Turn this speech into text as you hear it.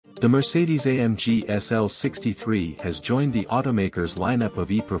The Mercedes-AMG SL63 has joined the automaker's lineup of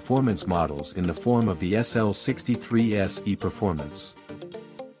E Performance models in the form of the SL63 S E Performance.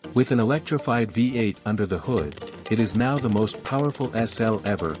 With an electrified V8 under the hood, it is now the most powerful SL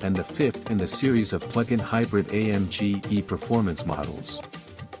ever and the fifth in the series of plug-in hybrid AMG E Performance models.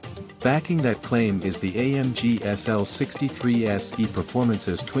 Backing that claim is the AMG SL63 S E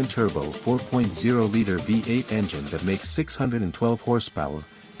Performance's twin-turbo 4.0-liter V8 engine that makes 612 horsepower,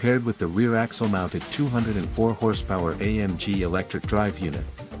 paired with the rear axle-mounted 204 horsepower AMG Electric Drive Unit,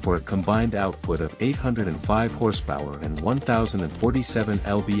 for a combined output of 805 horsepower and 1047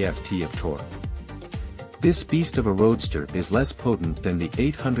 lb-ft of torque. This beast of a roadster is less potent than the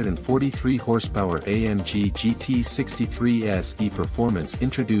 843 horsepower AMG GT 63 S E Performance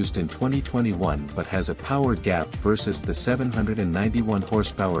introduced in 2021 but has a power gap versus the 791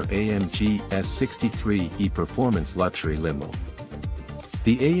 horsepower AMG S63 E Performance luxury limo.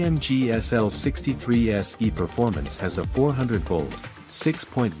 The AMG SL63 S E Performance has a 400-volt,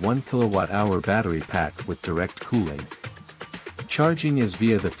 6.1 kWh battery pack with direct cooling. Charging is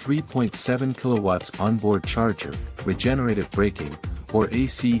via the 3.7 kW onboard charger, regenerative braking, or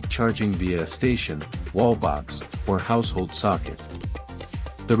AC charging via a station, wall box, or household socket.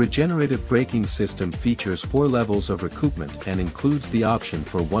 The regenerative braking system features 4 levels of recoupment and includes the option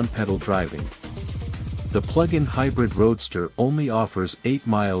for one-pedal driving. The plug-in hybrid roadster only offers 8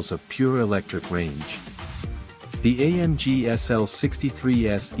 miles of pure electric range. The AMG SL63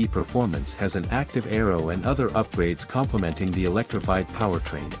 S E Performance has an active aero and other upgrades complementing the electrified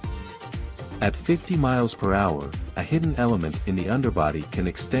powertrain. At 50 miles per hour, a hidden element in the underbody can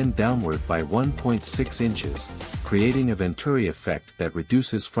extend downward by 1.6 inches, creating a Venturi effect that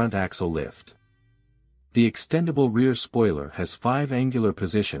reduces front axle lift. The extendable rear spoiler has 5 angular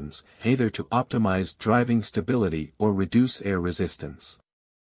positions, either to optimize driving stability or reduce air resistance.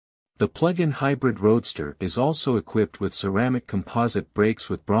 The plug-in hybrid roadster is also equipped with ceramic composite brakes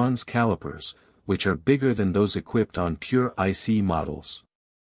with bronze calipers, which are bigger than those equipped on pure IC models.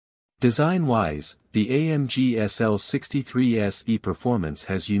 Design-wise, the AMG SL63 S E Performance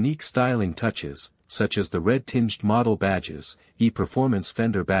has unique styling touches, such as the red-tinged model badges, E Performance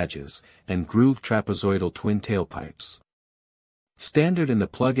fender badges, and groove trapezoidal twin tailpipes. Standard in the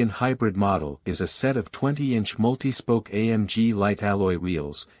plug-in hybrid model is a set of 20-inch multi-spoke AMG light alloy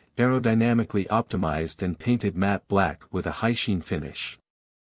wheels, aerodynamically optimized and painted matte black with a high-sheen finish.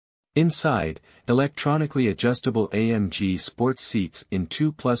 Inside, electronically adjustable AMG sports seats in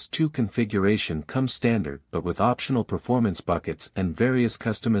 2+2 configuration come standard but with optional performance buckets and various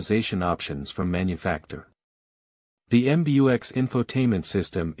customization options from manufacturer. The MBUX infotainment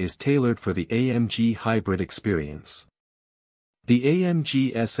system is tailored for the AMG hybrid experience. The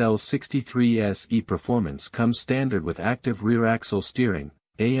AMG SL63 S E Performance comes standard with active rear axle steering,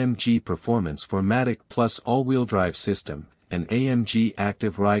 AMG Performance 4MATIC Plus all-wheel drive system, and AMG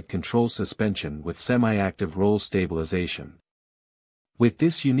Active Ride Control suspension with semi-active roll stabilization. With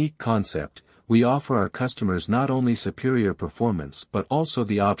this unique concept, we offer our customers not only superior performance but also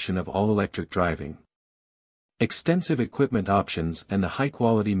the option of all-electric driving. Extensive equipment options and the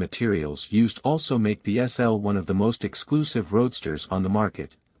high-quality materials used also make the SL one of the most exclusive roadsters on the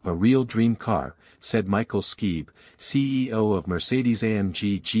market, a real dream car, said Michael Skeeb, CEO of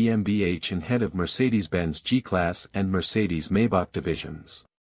Mercedes-AMG GmbH and head of Mercedes-Benz G-Class and Mercedes-Maybach divisions.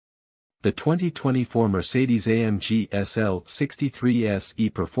 The 2024 Mercedes-AMG SL63 S E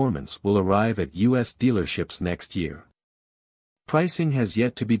Performance will arrive at U.S. dealerships next year. Pricing has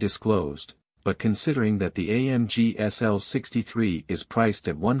yet to be disclosed, but considering that the AMG SL63 is priced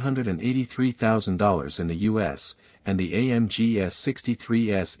at $183,000 in the US, and the AMG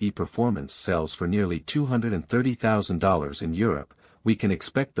S63 S E Performance sells for nearly $230,000 in Europe, we can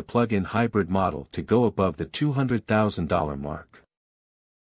expect the plug-in hybrid model to go above the $200,000 mark.